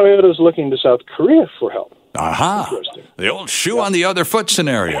 now Toyota's looking to South Korea for help. Aha. The old shoe on the other foot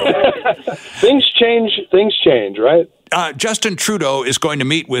scenario. Things change, right? Justin Trudeau is going to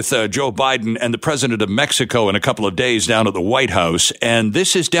meet with Joe Biden and the president of Mexico in a couple of days down at the White House, and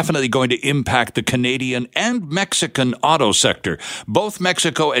this is definitely going to impact the Canadian and Mexican auto sector. Both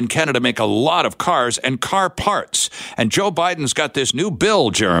Mexico and Canada make a lot of cars and car parts, and Joe Biden's got this new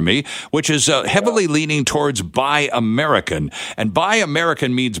bill, Jeremy, which is heavily leaning towards Buy American, and Buy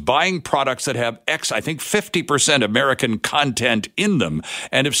American means buying products that have 50% American content in them,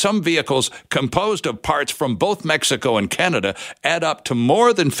 and if some vehicles composed of parts from both Mexico and Canada add up to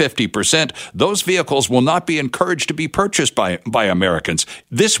more than 50%, those vehicles will not be encouraged to be purchased by Americans.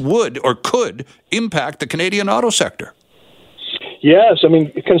 This would or could impact the Canadian auto sector. Yes, I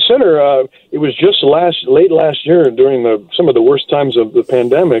mean, consider it was just late last year during some of the worst times of the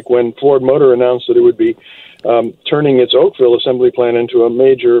pandemic when Ford Motor announced that it would be turning its Oakville assembly plant into a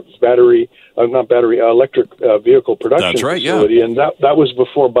major electric vehicle production facility, and that was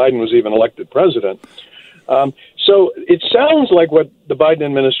before Biden was even elected president. So it sounds like what the Biden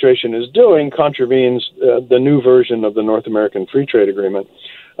administration is doing contravenes the new version of the North American Free Trade Agreement.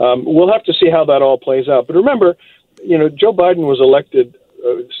 We'll have to see how that all plays out. But remember, Joe Biden was elected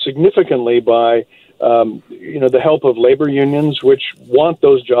significantly by, the help of labor unions, which want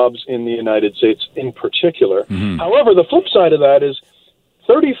those jobs in the United States in particular. Mm-hmm. However, the flip side of that is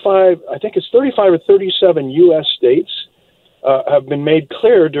 35 or 37 U.S. states have been made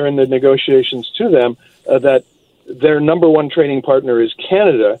clear during the negotiations to them that their number one trading partner is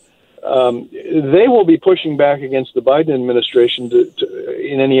Canada. They will be pushing back against the Biden administration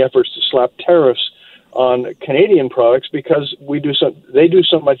in any efforts to slap tariffs on Canadian products because they do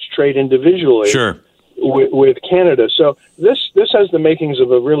so much trade individually with Canada. So this has the makings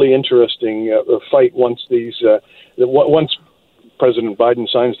of a really interesting fight once President Biden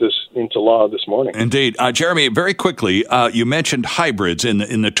signs this into law this morning. Indeed. Jeremy, very quickly, you mentioned hybrids in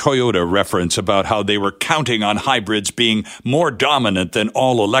the Toyota reference about how they were counting on hybrids being more dominant than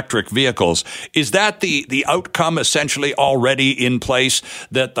all-electric vehicles. Is that the outcome essentially already in place,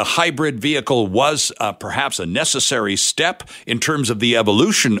 that the hybrid vehicle was perhaps a necessary step in terms of the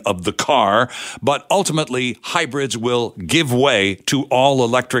evolution of the car, but ultimately hybrids will give way to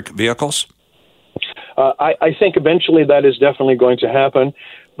all-electric vehicles? I think eventually that is definitely going to happen,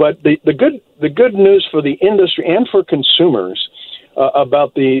 but the good news for the industry and for consumers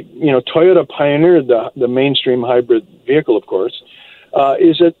about the Toyota pioneered the mainstream hybrid vehicle, of course,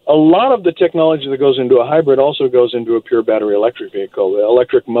 is that a lot of the technology that goes into a hybrid also goes into a pure battery electric vehicle. The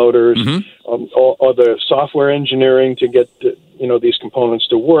electric motors, or the software engineering to get these components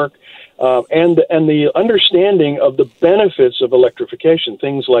to work. And the understanding of the benefits of electrification,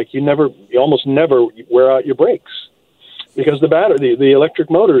 things like you almost never wear out your brakes because the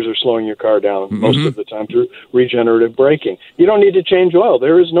electric motors are slowing your car down most of the time through regenerative braking. You don't need to change oil.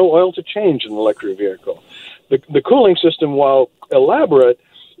 There is no oil to change in an electric vehicle. The cooling system, while elaborate,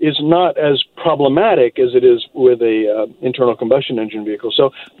 is not as problematic as it is with a internal combustion engine vehicle.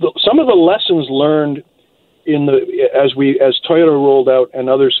 So some of the lessons learned as Toyota rolled out and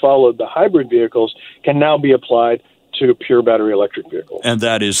others followed, the hybrid vehicles can now be applied to pure battery electric vehicles. And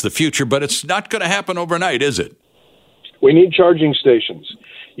that is the future, but it's not going to happen overnight, is it? We need charging stations.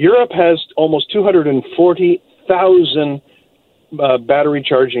 Europe has almost 240,000 battery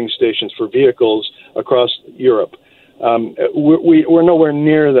charging stations for vehicles across Europe. We're nowhere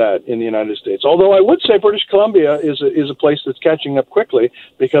near that in the United States. Although I would say British Columbia is a place that's catching up quickly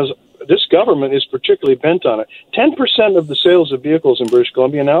because this government is particularly bent on it. 10% of the sales of vehicles in British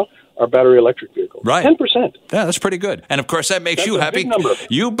Columbia now are battery electric vehicles. Right. 10%. Yeah, that's pretty good. And of course, that makes you happy.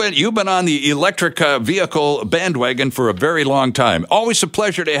 You've been on the electric vehicle bandwagon for a very long time. Always a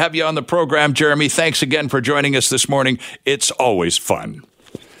pleasure to have you on the program, Jeremy. Thanks again for joining us this morning. It's always fun.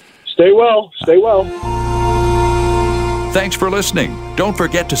 Stay well. Stay well. Thanks for listening. Don't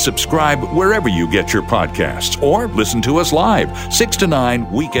forget to subscribe wherever you get your podcasts or listen to us live 6 to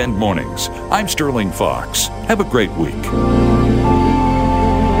 9 weekend mornings. I'm Sterling Fox. Have a great week.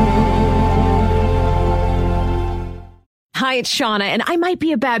 Hi, it's Shauna, and I might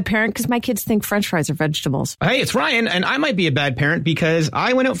be a bad parent because my kids think French fries are vegetables. Hey, it's Ryan, and I might be a bad parent because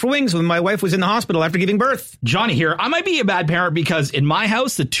I went out for wings when my wife was in the hospital after giving birth. Johnny here. I might be a bad parent because in my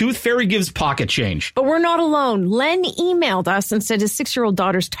house, the tooth fairy gives pocket change. But we're not alone. Len emailed us and said his 6-year-old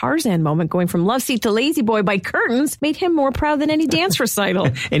daughter's Tarzan moment going from love seat to lazy boy by curtains made him more proud than any dance recital.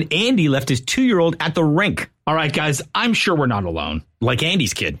 And Andy left his 2-year-old at the rink. All right, guys, I'm sure we're not alone. Like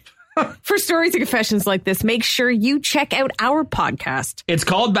Andy's kid. For stories and confessions like this, make sure you check out our podcast. It's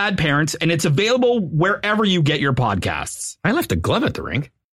called Bad Parents, and it's available wherever you get your podcasts. I left a glove at the rink.